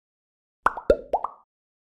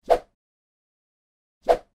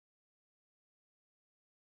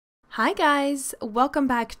Hi guys, welcome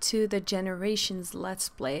back to the Generations Let's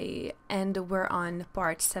Play, and we're on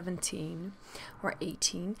part 17 or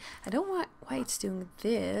 18. I don't know why it's doing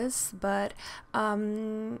this, but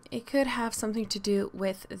it could have something to do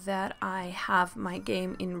with that I have my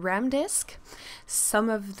game in RAM disk. Some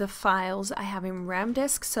of the files I have in RAM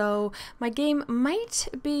disk, so my game might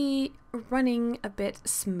be running a bit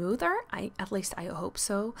smoother. At least I hope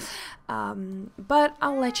so. But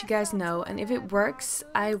I'll let you guys know, and if it works,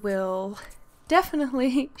 I will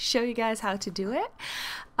definitely show you guys how to do it.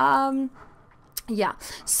 Yeah,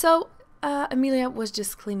 so Amelia was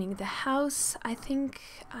just cleaning the house. I think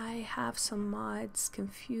I have some mods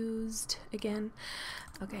confused again.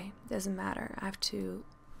 Okay, doesn't matter, I have to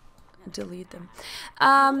delete them.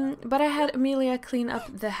 But I had Amelia clean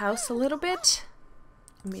up the house a little bit.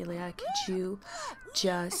 Amelia, could you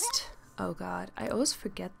just... Oh god, I always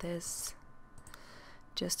forget this.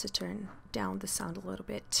 Just to turn down the sound a little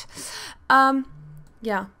bit.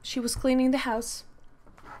 Yeah, she was cleaning the house.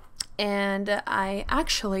 And I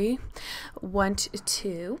actually went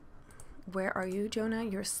to... Where are you, Jonah?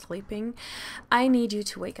 You're sleeping. I need you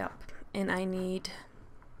to wake up. And I need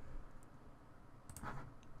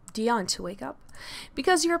Deon to wake up.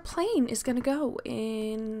 Because your plane is gonna go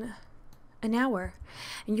in an hour.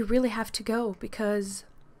 And you really have to go because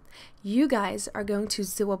you guys are going to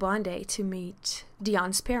Zalman to meet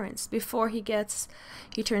Deon's parents before he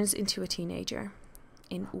turns into a teenager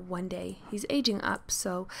in one day. He's aging up,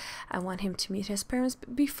 so I want him to meet his parents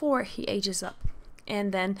before he ages up.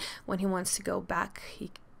 And then when he wants to go back,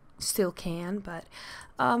 he still can, but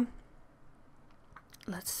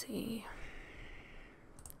let's see.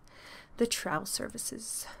 The travel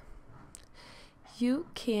services. You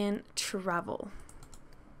can travel.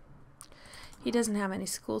 He doesn't have any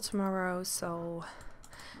school tomorrow, so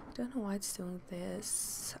I don't know why it's doing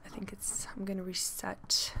this. I think I'm gonna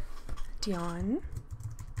reset Deon.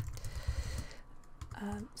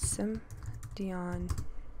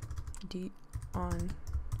 Deon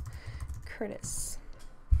Curtis,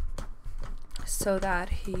 so that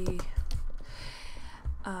he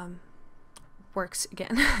works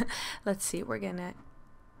again. Let's see, we're gonna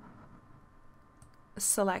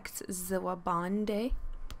select Zalman.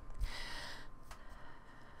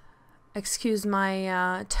 Excuse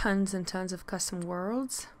my tons and tons of custom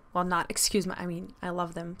worlds. Well, not excuse my, I mean, I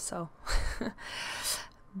love them, so.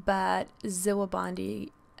 But Zalman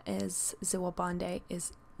is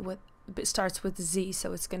what it starts with Z,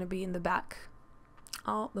 so it's gonna be in the back.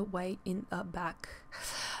 All the way in the back.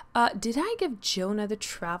 Did I give Jonah the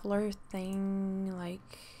traveler thing?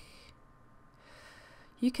 Like,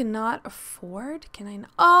 you cannot afford? Can I?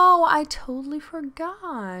 Oh, I totally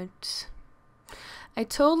forgot. I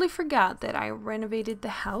totally forgot that I renovated the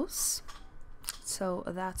house. So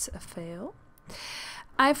that's a fail.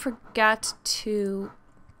 I forgot to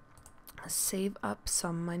save up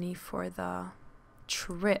some money for the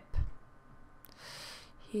trip.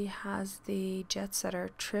 He has the Jet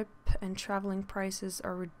Setter trip and traveling prices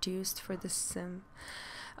are reduced for the sim.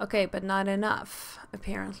 Okay, but not enough,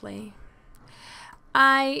 apparently.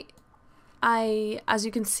 As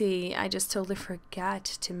you can see, I just totally forgot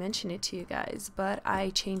to mention it to you guys, but I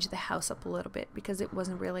changed the house up a little bit because it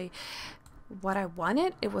wasn't really what I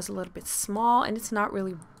wanted. It was a little bit small, and it's not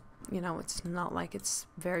really, you know, it's not like it's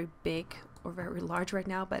very big or very large right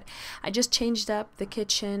now, but I just changed up the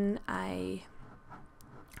kitchen. I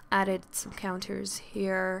added some counters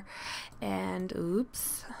here, and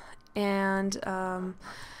oops, and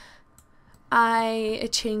I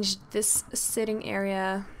changed this sitting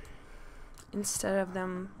area. Instead of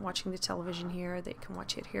them watching the television here, they can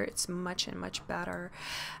watch it here. It's much and much better.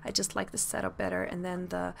 I just like the setup better. And then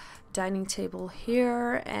the dining table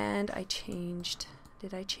here, and I changed,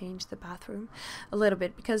 did I change the bathroom a little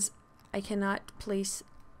bit because I cannot place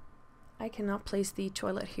the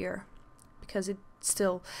toilet here because it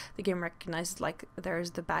still, the game recognizes like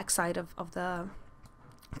there's the back side of the,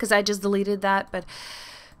 because I just deleted that, but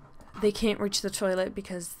they can't reach the toilet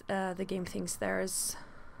because the game thinks there's,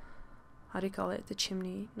 how do you call it? The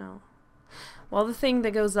chimney? No. Well, the thing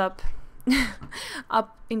that goes up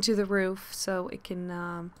up into the roof so it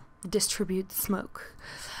can distribute the smoke.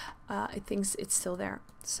 It thinks it's still there.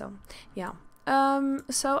 So, yeah.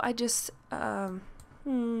 So I just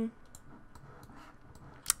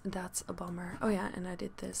that's a bummer. Oh yeah, and I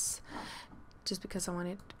did this just because I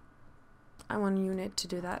want unit to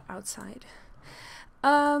do that outside.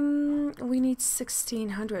 We need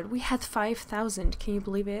 1,600. We had 5,000. Can you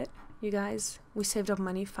believe it? You guys, we saved up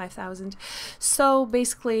money, 5,000. So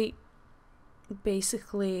basically,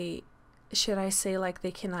 should I say like they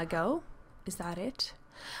cannot go? Is that it?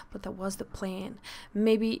 but that was the plan.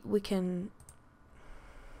 Maybe we can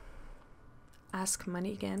ask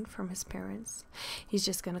money again from his parents. He's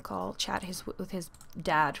just gonna chat with his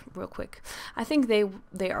dad real quick. I think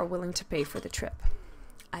they are willing to pay for the trip,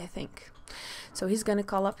 I think. So he's gonna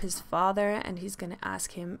call up his father and he's gonna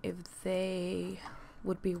ask him if they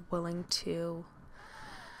would be willing to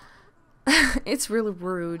it's really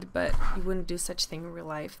rude, but you wouldn't do such thing in real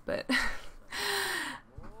life, but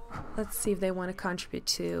let's see if they want to contribute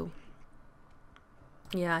to.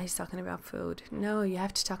 Yeah, he's talking about food. No, you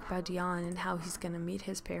have to talk about Deon and how he's gonna meet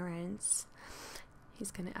his parents.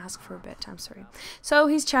 He's gonna ask for a bedtime story. So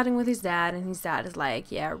he's chatting with his dad, and his dad is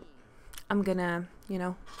like, yeah, I'm gonna, you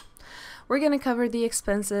know, we're gonna cover the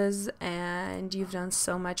expenses, and you've done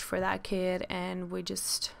so much for that kid, and we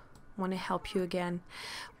just want to help you again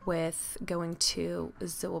with going to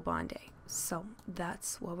Zalman. So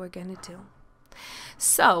that's what we're gonna do.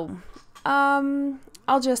 So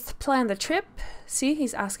I'll just plan the trip. See,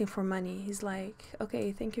 he's asking for money. He's like,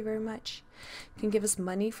 okay, thank you very much. You can give us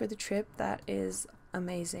money for the trip. That is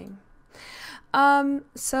amazing.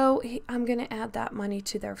 So I'm gonna add that money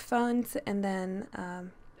to their funds, and then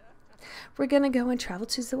we're gonna go and travel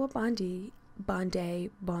to Zalman.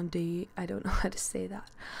 Bondi, I don't know how to say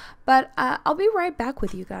that, but I'll be right back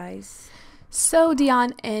with you guys. So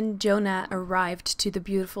Deon and Jonah arrived to the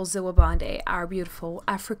beautiful Zalman, our beautiful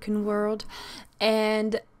African world,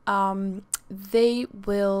 and they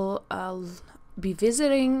will be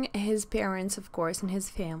visiting his parents, of course, and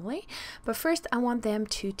his family. But first, I want them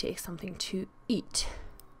to take something to eat.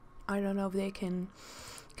 I don't know if they can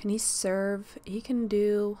he serve? He can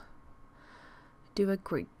do a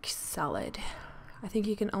Greek salad. I think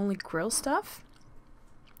he can only grill stuff,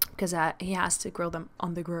 because he has to grill them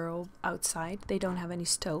on the grill outside. They don't have any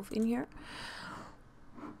stove in here.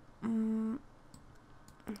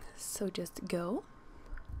 So just go.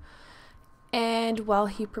 And while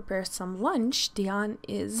he prepares some lunch, Deon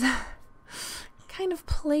is kind of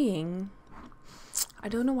playing. I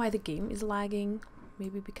don't know why the game is lagging.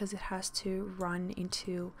 Maybe because it has to run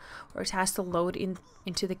into, or it has to load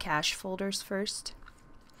into the cache folders first.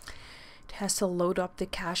 It has to load up the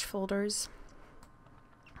cache folders.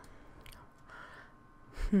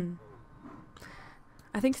 I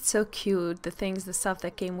think it's so cute, the stuff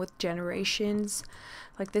that came with Generations.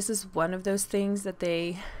 Like, this is one of those things that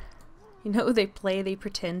they, you know, they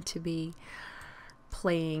pretend to be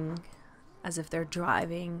playing as if they're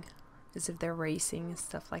driving, as if they're racing and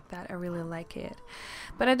stuff like that. I really like it.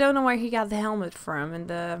 But I don't know where he got the helmet from and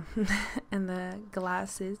the and the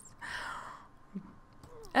glasses.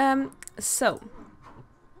 So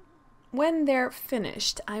when they're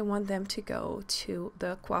finished, I want them to go to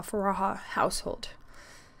the Quafaraha household.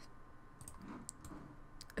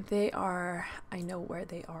 They are, I know where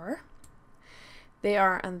they are. They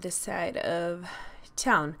are on this side of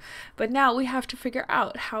town. But now we have to figure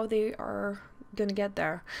out how they are gonna get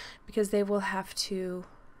there, because they will have to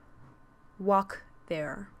walk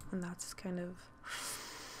there, and that's kind of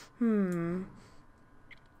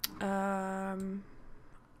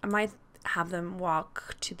I might have them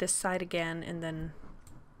walk to this side again and then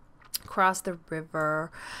cross the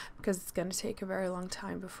river, because it's gonna take a very long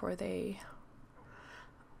time before they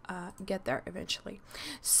get there eventually.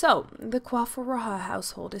 So the Quafaraha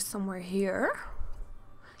household is somewhere here.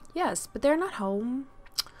 Yes, but they're not home.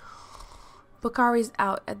 Bakari's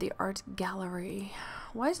out at the art gallery.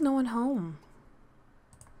 Why is no one home?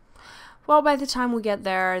 Well, by the time we get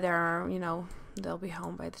there, they're, you know, they'll be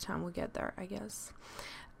home by the time we get there, I guess.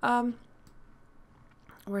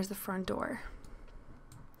 Where's the front door?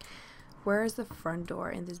 Where is the front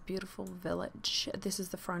door in this beautiful village? This is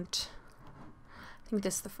the front. I think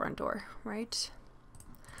this is the front door, right?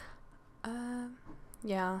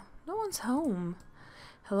 Yeah, no one's home.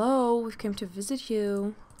 Hello, we've come to visit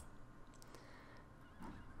you.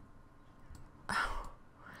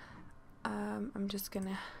 I'm just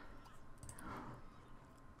gonna.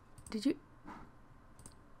 Did you?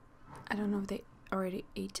 I don't know if they already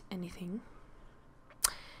ate anything.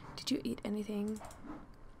 Did you eat anything?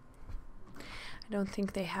 I don't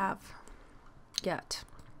think they have yet.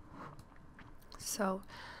 So,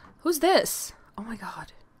 who's this? Oh my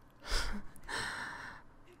god.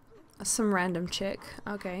 Some random chick.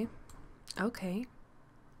 Okay. Okay.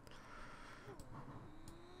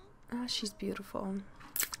 Oh, she's beautiful.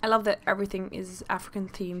 I love that everything is African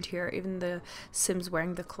themed here. Even the Sims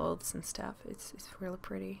wearing the clothes and stuff. It's really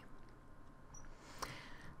pretty.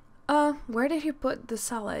 Where did he put the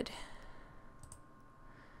salad?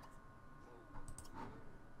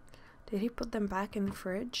 Did he put them back in the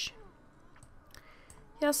fridge?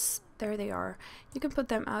 Yes, there they are. You can put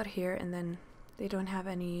them out here, and then They don't have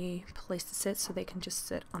any place to sit, so they can just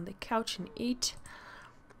sit on the couch and eat.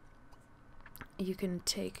 You can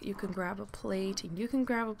grab a plate, and you can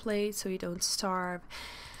grab a plate so you don't starve.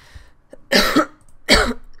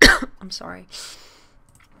 I'm sorry.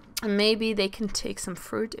 And maybe they can take some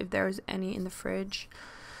fruit if there's any in the fridge.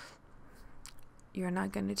 You're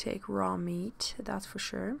not going to take raw meat, that's for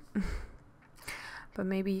sure. But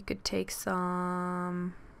maybe you could take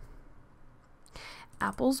some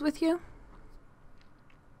apples with you.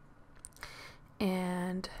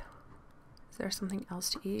 And is there something else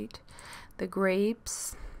to eat? The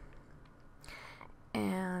grapes.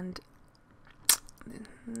 And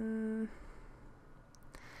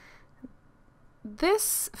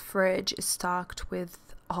this fridge is stocked with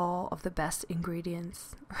all of the best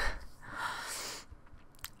ingredients.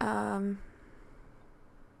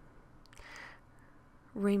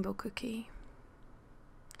 Rainbow cookie.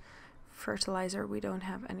 Fertilizer, we don't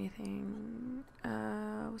have anything.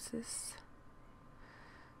 What's this?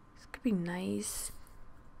 This could be nice.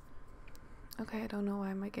 Okay, I don't know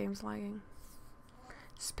why my game's lagging.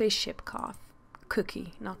 Spaceship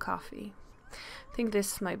cookie, not coffee. I think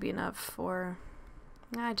this might be enough for.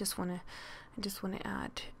 I just wanna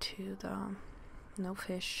add to the no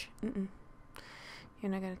fish.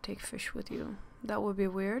 You're not gonna take fish with you. That would be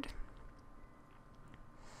weird.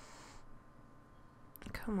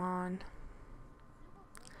 Come on.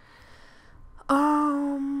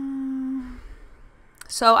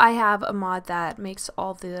 So I have a mod that makes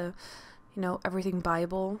all the, everything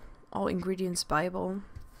Bible, all ingredients Bible,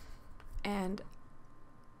 and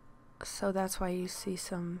so that's why you see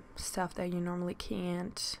some stuff that you normally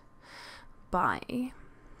can't buy.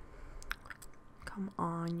 Come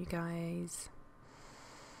on, you guys.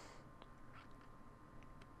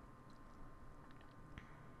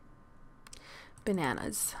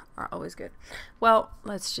 Bananas are always good. Well,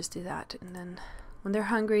 let's just do that, and then when they're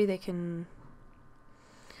hungry,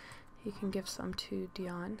 you can give some to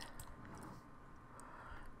Deon.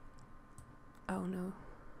 Oh no,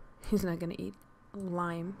 he's not gonna eat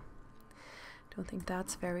lime. Don't think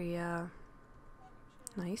that's very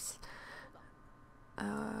nice. Is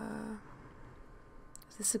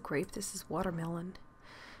this a grape? This is watermelon.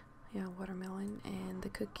 Yeah, watermelon. And the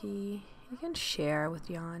cookie you can share with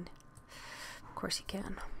Deon. Of course he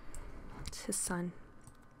can. It's his son.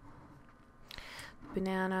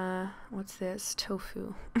 Banana. What's this?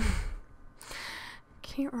 Tofu.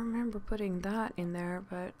 Can't remember putting that in there,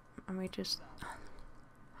 but I might just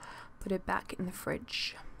put it back in the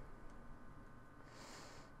fridge.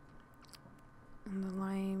 And the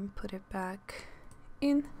lime, put it back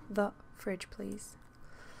in the fridge, please.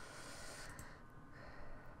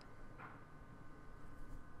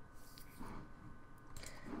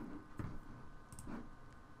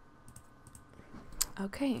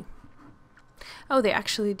 Okay. Oh, they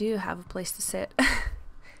actually do have a place to sit.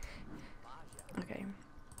 Okay.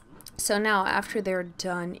 So now, after they're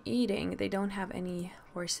done eating, they don't have any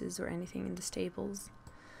horses or anything in the stables.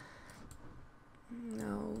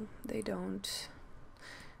 No, they don't.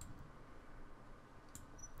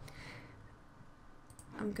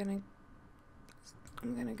 I'm gonna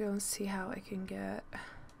go and see how I can get. I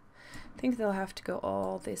think they'll have to go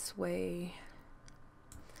all this way,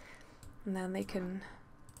 and then they can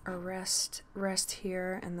rest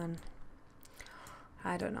here, and then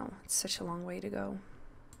I don't know. It's such a long way to go.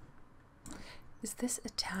 Is this a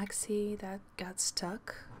taxi that got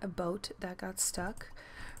stuck? A boat that got stuck?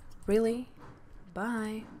 Really?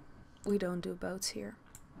 Bye. We don't do boats here.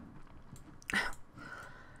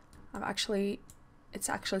 It's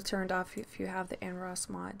actually turned off if you have the NROS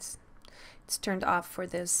mods. It's turned off for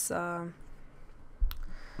this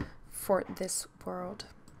world.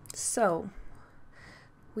 So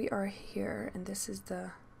we are here, and this is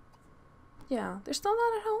the. Yeah, they're still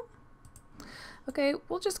not at home. Okay,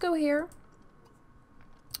 we'll just go here.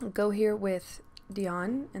 Go here with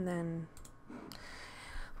Deon, and then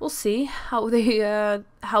we'll see how they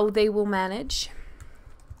will manage,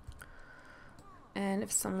 and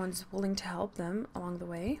if someone's willing to help them along the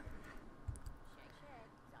way.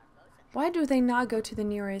 Why do they not go to the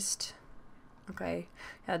nearest? Okay,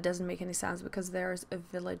 yeah, it doesn't make any sense because there's a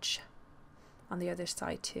village on the other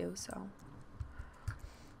side too. So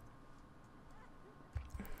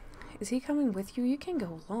is he coming with you? You can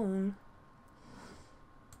go alone.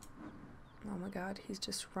 Oh my god, he's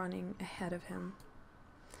just running ahead of him.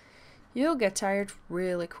 You'll get tired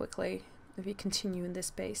really quickly if you continue in this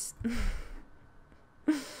pace.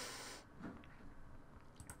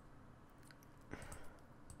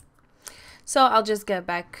 So I'll just get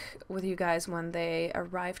back with you guys when they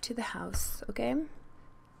arrive to the house, okay?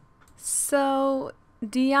 So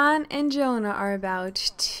Deon and Jonah are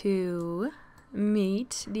about to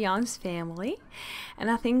meet Deon's family, and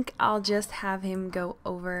I think I'll just have him go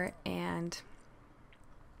over, and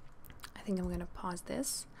I think I'm gonna pause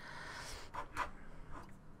this.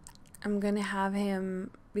 I'm gonna have him,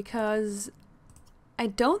 because I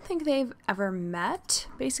don't think they've ever met,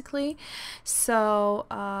 basically. So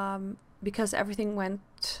because everything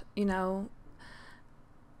went, you know,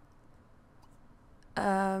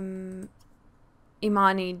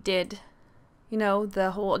 Imani did, you know,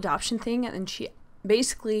 the whole adoption thing, and she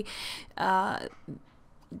basically,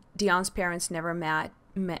 Deon's parents never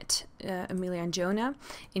met Amelia and Jonah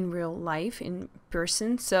in real life, in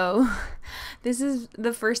person. So this is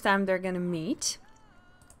the first time they're gonna meet.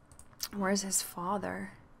 Where's his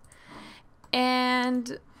father?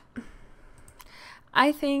 And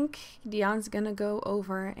I think Deon's gonna go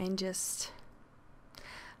over and just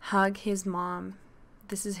hug his mom.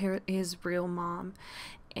 This is his real mom,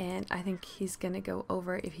 and I think he's gonna go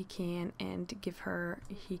over if he can and give her,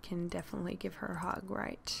 he can definitely give her a hug,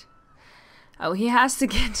 right? Oh, he has to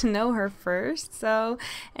get to know her first, so,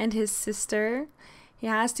 and his sister, he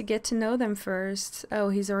has to get to know them first. Oh,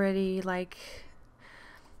 he's already like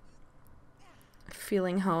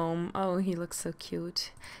feeling home. Oh, he looks so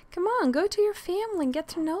cute. Come on, go to your family and get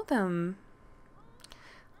to know them.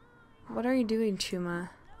 What are you doing, Chuma?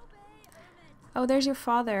 Oh, there's your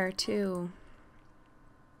father too.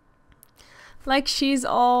 Like, she's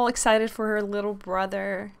all excited for her little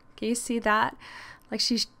brother. Can you see that? Like,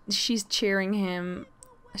 she's cheering him.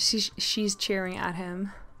 She's cheering at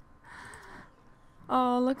him.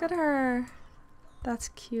 Oh, look at her. That's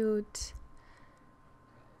cute.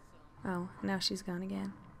 Oh, now she's gone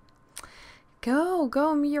again.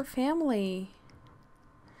 Go meet your family.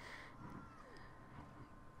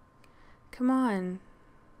 Come on.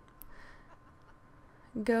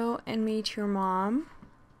 Go and meet your mom.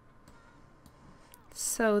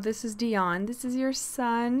 So this is Deon. This is your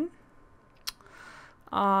son.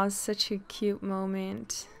 Aw, such a cute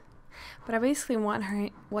moment. But I basically want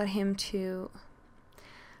him to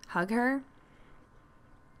hug her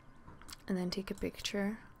and then take a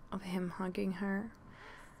picture of him hugging her.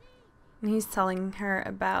 And he's telling her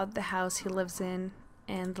about the house he lives in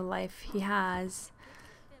and the life he has.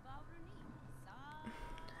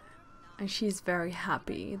 And she's very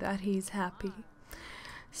happy that he's happy.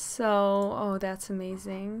 So, oh, that's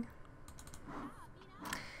amazing.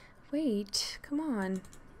 Wait, come on.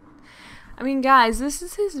 I mean, guys, this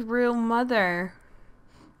is his real mother.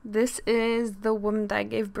 This is the woman that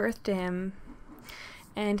gave birth to him.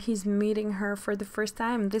 And he's meeting her for the first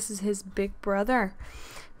time. This is his big brother.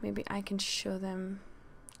 Maybe I can show them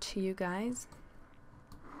to you guys.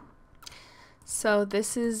 So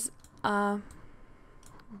this is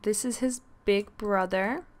his big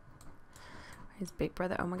brother. His big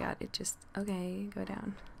brother. Oh my god, it just, okay, go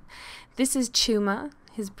down. This is Chuma,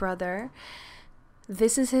 his brother.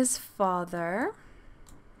 This is his father.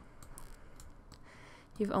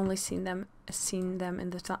 You've only seen them in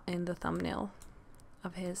the thumbnail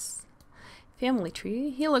of his family tree.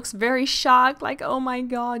 He looks very shocked, like, oh my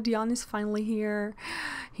god, Deon is finally here.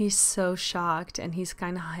 He's so shocked, and he's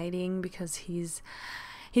kind of hiding because he's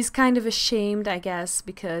kind of ashamed, I guess,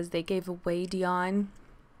 because they gave away Deon,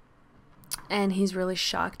 and he's really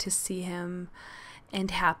shocked to see him, and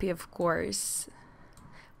happy, of course.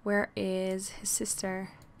 Where is his sister,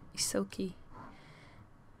 Isoki?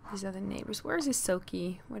 These are the neighbors. Where's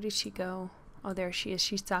Isoki? Where did she go? Oh, there she is.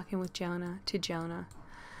 She's talking with Jonah, to Jonah.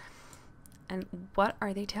 And what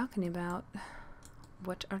are they talking about?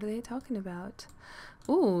 What are they talking about?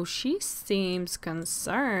 Ooh, she seems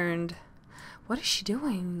concerned. What is she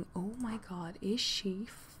doing? Oh my god, is she?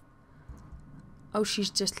 Oh, she's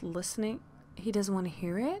just listening. He doesn't want to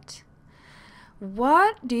hear it?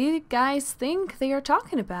 What do you guys think they are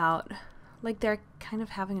talking about? Like, they're kind of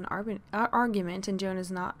having an argument, and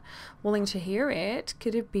Jonah's not willing to hear it.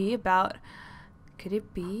 Could it be about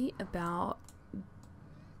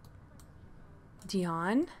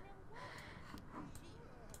Deon?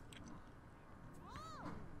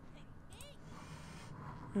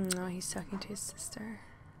 No, he's talking to his sister.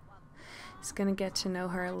 He's gonna get to know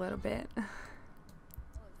her a little bit.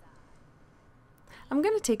 I'm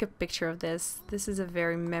gonna take a picture of this. This is a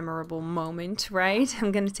very memorable moment, right?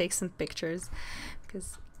 I'm gonna take some pictures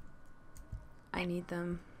because I need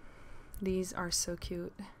them. These are so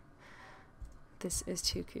cute. This is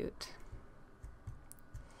too cute.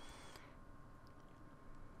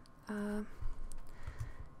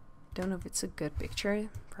 Don't know if it's a good picture.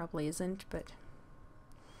 Probably isn't, but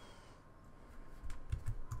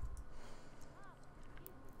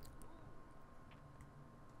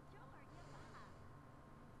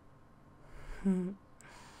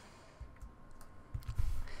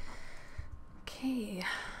Okay.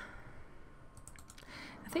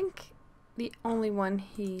 I think the only one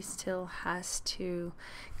he still has to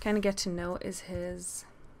kind of get to know is his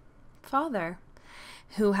father,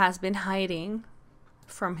 who has been hiding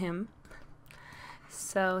from him.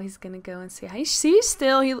 So he's gonna go and see. He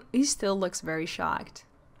still looks very shocked.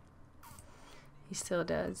 He still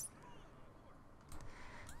does.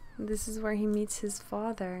 This is where he meets his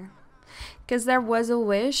father. Because there was a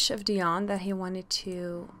wish of Deon that he wanted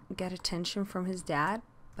to get attention from his dad,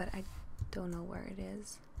 but I don't know where it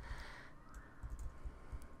is.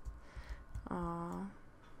 Aww.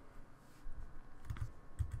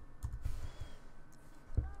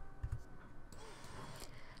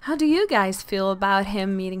 How do you guys feel about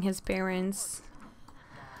him meeting his parents?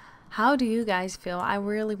 How do you guys feel? I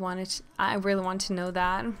really want to know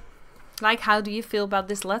that. Like, how do you feel about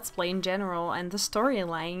this Let's Play in general and the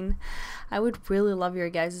storyline? I would really love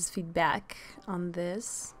your guys' feedback on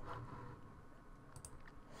this.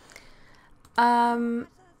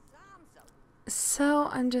 So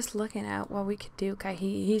I'm just looking at what we could do. Okay,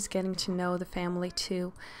 he's getting to know the family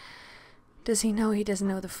too. Does he know he doesn't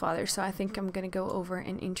know the father? So I think I'm gonna go over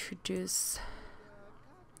and introduce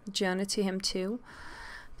Jonah to him too.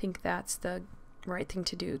 I think that's the right thing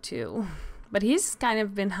to do too. But he's kind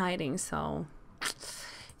of been hiding, so,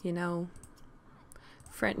 you know,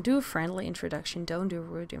 do a friendly introduction. Don't do a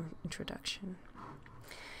rude introduction.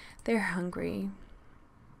 They're hungry.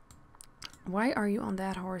 Why are you on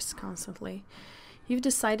that horse constantly? You've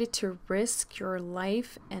decided to risk your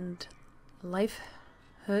life and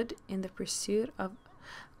livelihood in the pursuit of...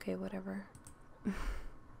 Okay, whatever.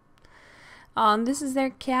 This is their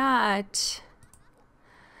cat.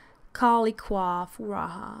 Kali Kwa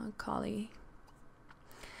Furaha. Kali.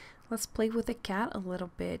 Let's play with the cat a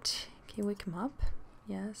little bit. Can you wake him up?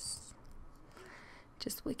 Yes.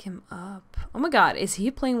 Just wake him up. Oh my god, is he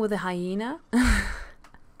playing with a hyena?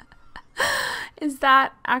 Is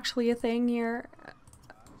that actually a thing here?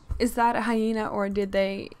 Is that a hyena, or did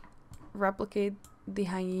they replicate the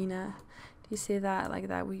hyena? Do you say that like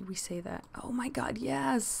that? We say that. Oh my god,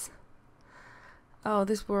 yes! Oh,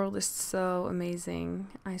 this world is so amazing.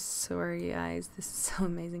 I swear, you guys, this is so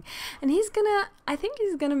amazing. And I think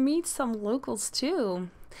he's gonna meet some locals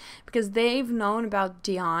too. Because they've known about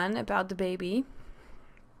Deon, about the baby.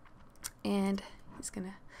 And he's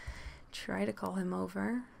gonna try to call him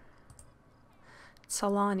over.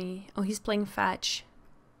 Salani. Oh, he's playing fetch.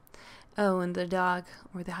 Oh, and the dog,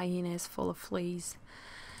 or the hyena, is full of fleas.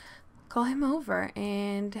 Call him over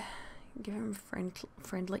and... give him a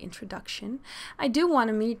friendly introduction. I do want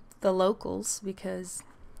to meet the locals because,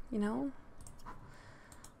 you know,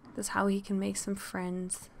 that's how he can make some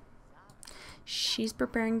friends. She's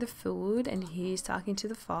preparing the food and he's talking to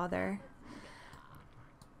the father.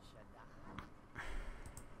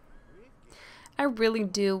 I really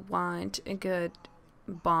do want a good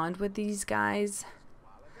bond with these guys.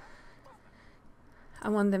 I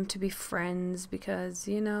want them to be friends because,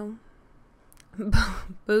 you know,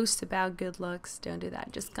 boast about good looks. Don't do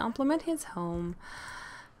that. Just compliment his home.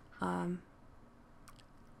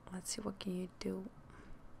 Let's see, what can you do?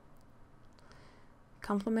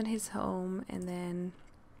 Compliment his home and then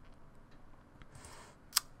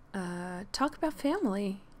talk about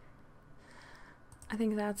family. I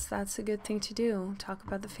think that's a good thing to do. Talk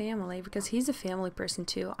about the family because he's a family person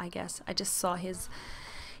too, I guess. I just saw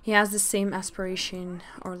he has the same aspiration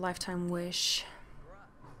or lifetime wish.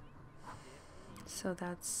 So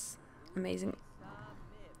that's amazing.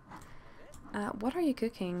 What are you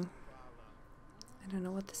cooking? I don't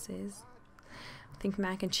know what this is. I think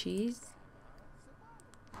mac and cheese.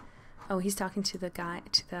 Oh, he's talking to the guy,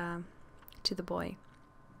 to the boy.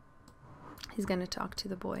 He's gonna talk to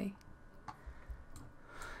the boy.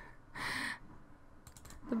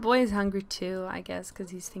 The boy is hungry too, I guess,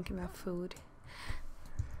 because he's thinking about food.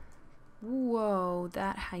 Whoa,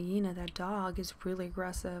 that hyena, that dog is really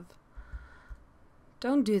aggressive.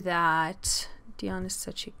 Don't do that. Deon is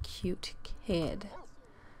such a cute kid.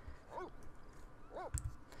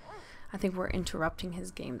 I think we're interrupting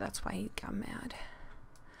his game. That's why he got mad.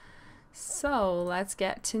 So let's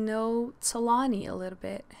get to know Salani a little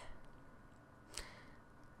bit.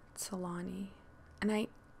 Salani. And I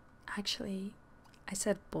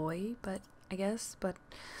said boy, but I guess, but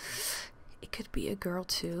it could be a girl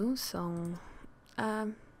too. So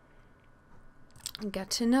get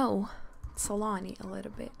to know Salani a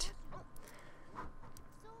little bit.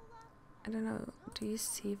 I don't know, do you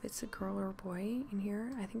see if it's a girl or a boy in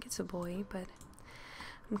here? I think it's a boy, but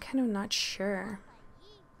I'm kind of not sure.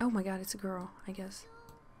 Oh my god, it's a girl, I guess.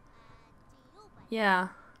 Yeah,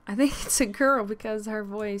 I think it's a girl because her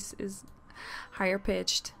voice is higher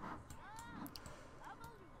pitched.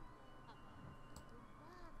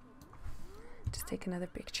 Just take another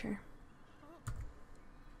picture.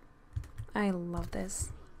 I love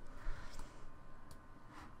this.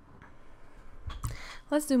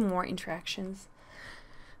 Let's do more interactions.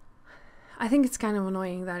 I think it's kind of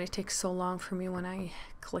annoying that it takes so long for me when I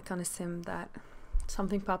click on a sim that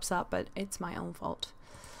something pops up, but it's my own fault.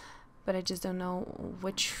 But I just don't know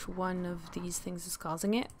which one of these things is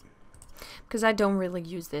causing it. Because I don't really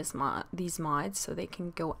use these mods, so they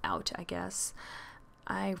can go out, I guess.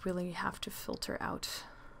 I really have to filter out.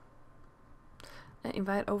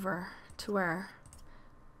 Invite over to where?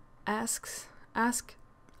 Ask.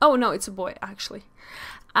 Oh no, it's a boy, actually.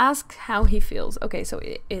 Ask how he feels. Okay, so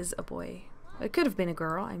it is a boy. It could have been a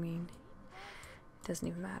girl, I mean. It doesn't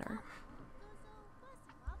even matter.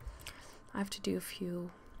 I have to do a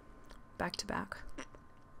few back to back.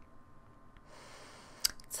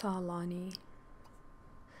 Salani.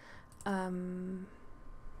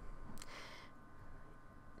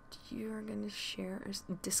 You're gonna share or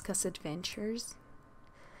discuss adventures.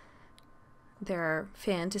 Their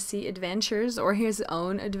fantasy adventures or his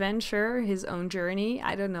own adventure, his own journey.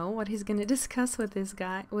 I don't know what he's gonna discuss with this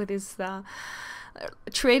guy, with his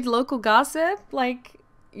trade local gossip. Like,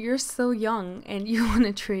 you're so young and you want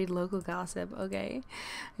to trade local gossip. Okay,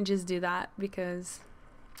 and just do that because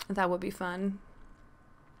that would be fun.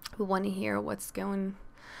 We want to hear what's going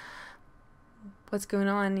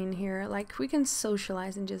on in here. Like, we can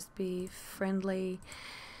socialize and just be friendly.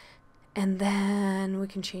 And then we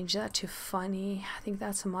can change that to funny. I think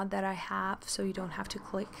that's a mod that I have, so you don't have to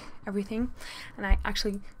click everything. And I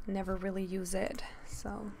actually never really use it.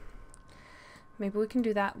 So maybe we can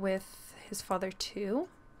do that with his father too.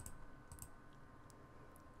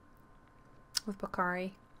 With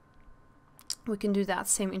Bakari. We can do that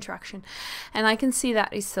same interaction. And I can see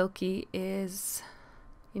that Isoki is,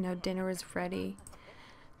 you know, dinner is ready.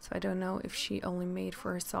 So I don't know if she only made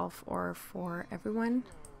for herself or for everyone.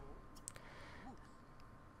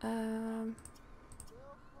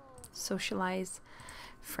 Socialize,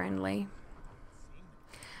 friendly.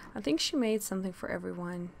 I think she made something for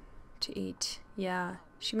everyone to eat. Yeah,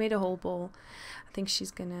 she made a whole bowl. I think she's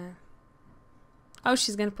gonna... Oh,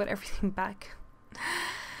 she's gonna put everything back.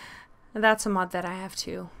 That's a mod that I have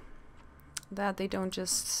too. That they don't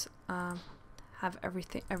just have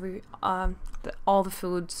everything, all the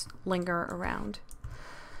foods linger around.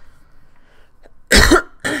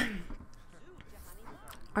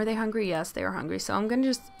 Are they hungry? Yes, they are hungry. So I'm gonna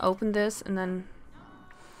just open this and then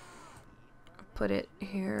put it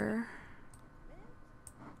here.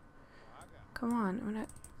 Come on,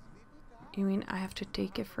 you mean I have to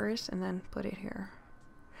take it first and then put it here?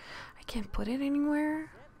 I can't put it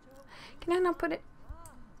anywhere. Can I not put it?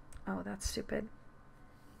 Oh, that's stupid.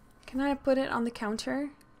 Can I put it on the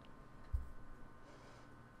counter?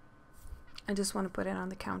 I just want to put it on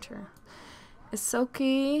the counter.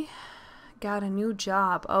 Isoki got a new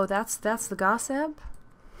job. Oh, that's the gossip?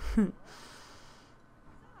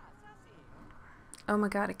 Oh my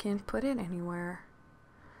god, I can't put it anywhere.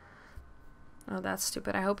 Oh, that's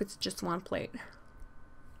stupid. I hope it's just one plate.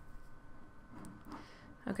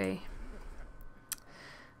 Okay.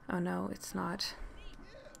 Oh no, it's not.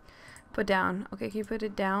 Put down. Okay, can you put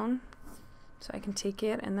it down? So I can take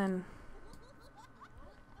it and then...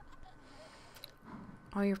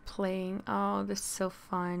 Oh, you're playing. Oh, this is so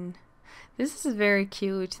fun. This is very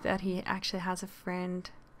cute that he actually has a friend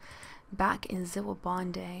back in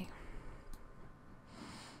Zilwabande.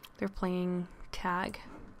 They're playing tag.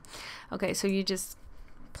 Okay, so you just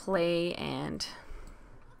play and...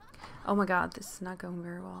 Oh my god, this is not going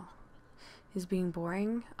very well. He's being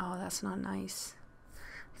boring. Oh, that's not nice.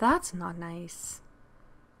 That's not nice.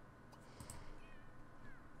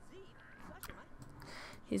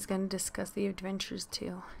 He's gonna discuss the adventures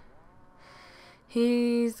too.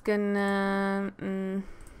 He's gonna...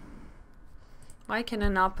 Why can I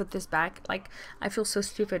not put this back? Like, I feel so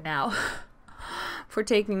stupid now for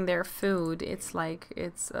taking their food. It's like,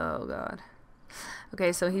 it's... Oh god.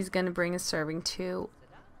 Okay, so he's gonna bring a serving to...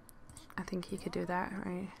 I think he could do that,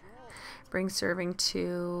 right? Bring serving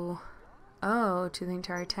to... Oh, to the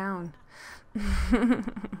entire town.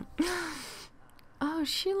 Oh,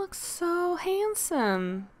 she looks so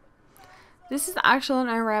handsome. This is actually an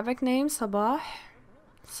Arabic name, Sabah.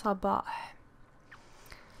 Sabah.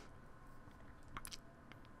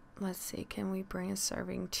 Let's see, can we bring a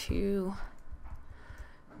serving to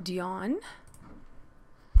Deon?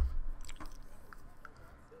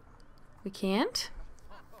 We can't?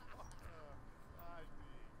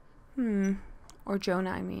 Or Jonah,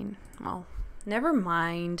 I mean. Well, never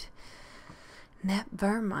mind.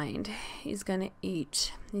 Never mind. He's gonna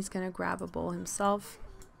eat. He's gonna grab a bowl himself.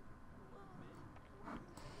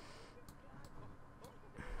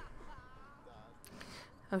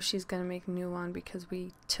 Oh, she's gonna make a new one because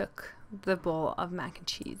we took the bowl of mac and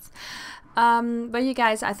cheese. But you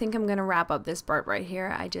guys, I think I'm gonna wrap up this part right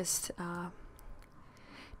here. I just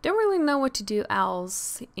don't really know what to do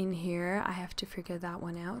else in here. I have to figure that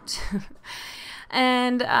one out.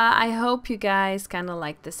 And I hope you guys kind of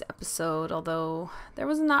like this episode, although there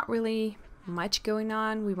was not really much going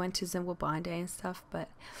on. We went to Zimbabwe and stuff, but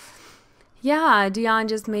yeah, Deon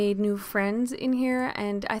just made new friends in here,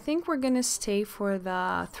 and I think we're gonna stay for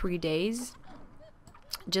the 3 days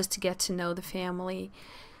just to get to know the family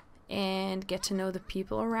and get to know the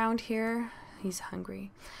people around here. He's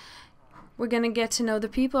hungry. We're gonna get to know the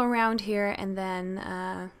people around here, and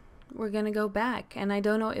then we're gonna go back. And I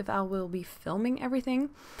don't know if I will be filming everything,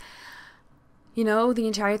 you know, the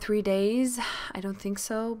entire 3 days. I don't think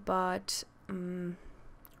so, but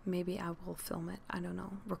maybe I will film it. I don't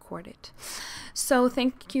know, record it. So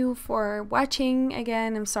thank you for watching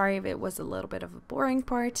again. I'm sorry if it was a little bit of a boring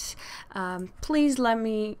part. Please let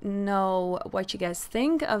me know what you guys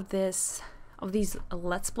think of this, of these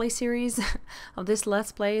Let's Play series, of this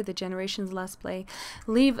Let's Play, the Generations Let's Play.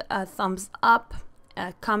 Leave a thumbs up,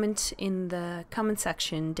 a comment in the comment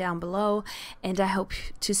section down below, and I hope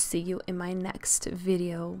to see you in my next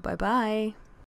video. Bye bye.